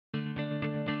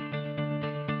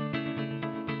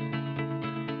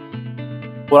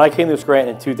When I came to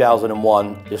Scranton in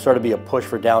 2001, there started to be a push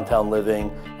for downtown living.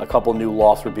 A couple new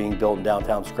lofts were being built in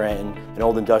downtown Scranton, an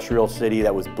old industrial city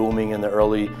that was booming in the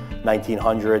early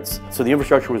 1900s. So the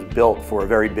infrastructure was built for a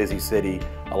very busy city.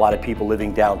 A lot of people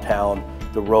living downtown,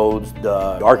 the roads,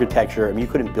 the architecture. I mean,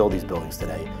 you couldn't build these buildings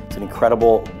today. It's an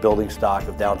incredible building stock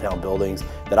of downtown buildings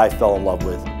that I fell in love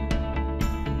with.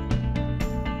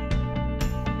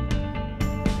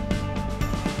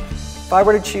 If I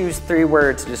were to choose 3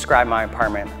 words to describe my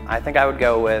apartment, I think I would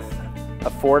go with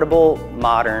affordable,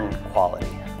 modern, quality.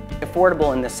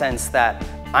 Affordable in the sense that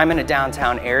I'm in a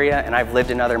downtown area and I've lived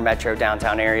in other metro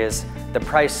downtown areas. The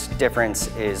price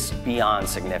difference is beyond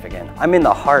significant. I'm in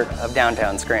the heart of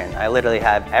downtown Scranton. I literally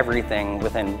have everything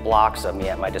within blocks of me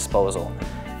at my disposal.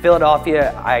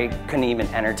 Philadelphia, I couldn't even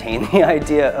entertain the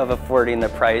idea of affording the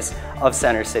price of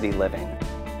center city living.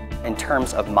 In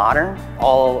terms of modern,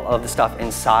 all of the stuff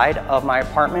inside of my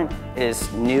apartment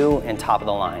is new and top of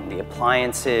the line. The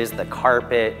appliances, the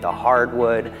carpet, the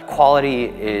hardwood. Quality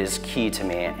is key to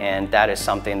me, and that is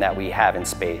something that we have in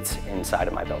spades inside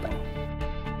of my building.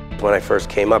 When I first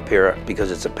came up here, because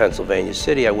it's a Pennsylvania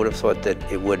city, I would have thought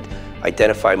that it would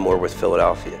identify more with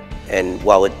Philadelphia. And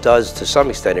while it does to some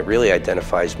extent, it really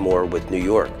identifies more with New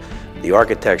York. The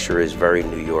architecture is very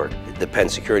New York. The Penn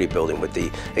Security Building with the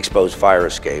exposed fire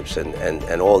escapes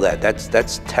and all that,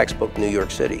 that's textbook New York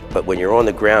City. But when you're on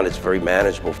the ground, it's very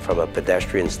manageable from a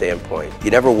pedestrian standpoint. You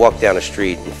never walk down a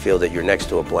street and feel that you're next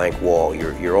to a blank wall.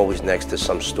 You're always next to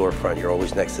some storefront. You're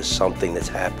always next to something that's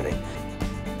happening.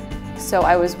 So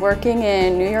I was working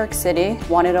in New York City,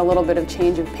 wanted a little bit of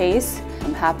change of pace.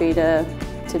 I'm happy to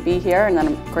be here, and then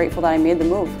I'm grateful that I made the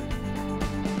move.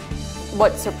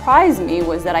 What surprised me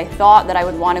was that I thought that I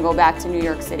would want to go back to New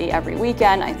York City every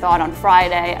weekend. I thought on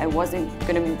Friday I wasn't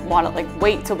going to want to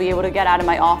wait till be able to get out of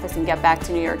my office and get back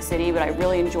to New York City, but I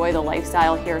really enjoy the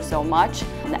lifestyle here so much.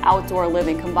 The outdoor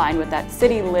living combined with that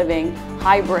city living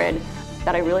hybrid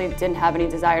that I really didn't have any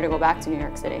desire to go back to New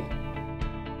York City.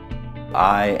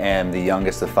 I am the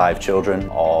youngest of 5 children,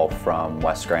 all from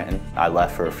West Scranton. I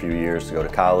left for a few years to go to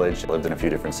college. I lived in a few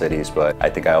different cities, but I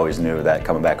think I always knew that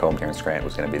coming back home here in Scranton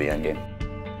was going to be the end game.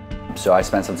 So I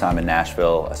spent some time in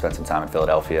Nashville, I spent some time in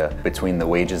Philadelphia. Between the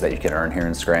wages that you can earn here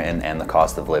in Scranton and the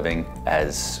cost of living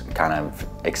has kind of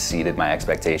exceeded my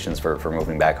expectations for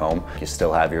moving back home. You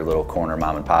still have your little corner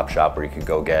mom and pop shop where you could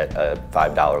go get a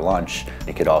 $5 lunch.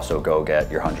 You could also go get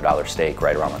your $100 steak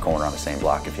right around the corner on the same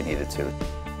block if you needed to.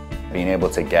 Being able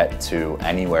to get to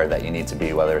anywhere that you need to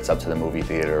be, whether it's up to the movie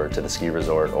theater or to the ski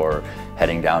resort or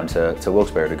heading down to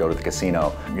Wilkes-Barre to go to the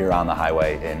casino, you're on the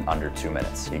highway in under 2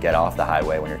 minutes. You get off the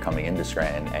highway when you're coming into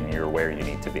Scranton and you're where you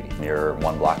need to be. You're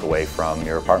 1 block away from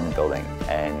your apartment building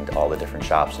and all the different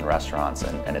shops and restaurants,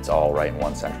 and it's all right in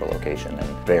one central location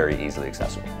and very easily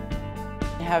accessible.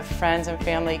 I have friends and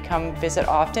family come visit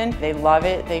often. They love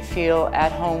it. They feel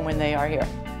at home when they are here.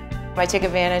 I take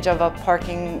advantage of a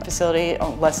parking facility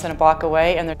less than a block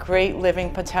away, and the great living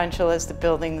potential is the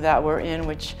building that we're in,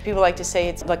 which people like to say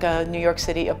it's like a New York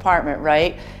City apartment,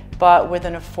 right? But with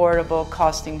an affordable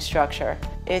costing structure.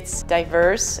 It's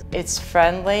diverse, it's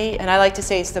friendly, and I like to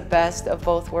say it's the best of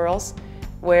both worlds,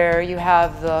 where you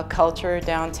have the culture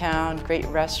downtown, great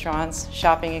restaurants,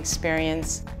 shopping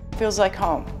experience. Feels like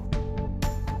home.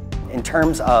 In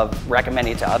terms of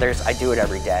recommending it to others, I do it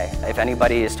every day. If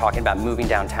anybody is talking about moving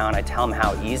downtown, I tell them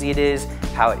how easy it is,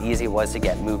 how easy it was to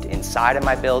get moved inside of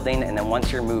my building, and then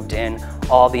once you're moved in,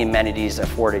 all the amenities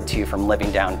afforded to you from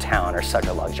living downtown are such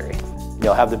a luxury. You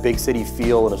know, have the big city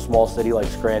feel in a small city like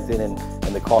Scranton and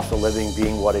the cost of living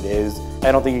being what it is.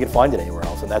 I don't think you can find it anywhere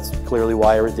else, and that's clearly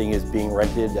why everything is being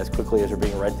rented as quickly as they're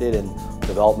being rented, and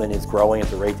development is growing at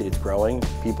the rate that it's growing.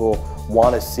 People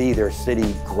want to see their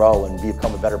city grow and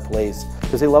become a better place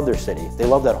because they love their city. They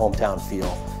love that hometown feel,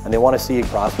 and they want to see it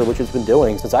prosper, which it's been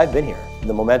doing since I've been here.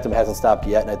 The momentum hasn't stopped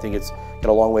yet, and I think it's got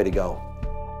a long way to go.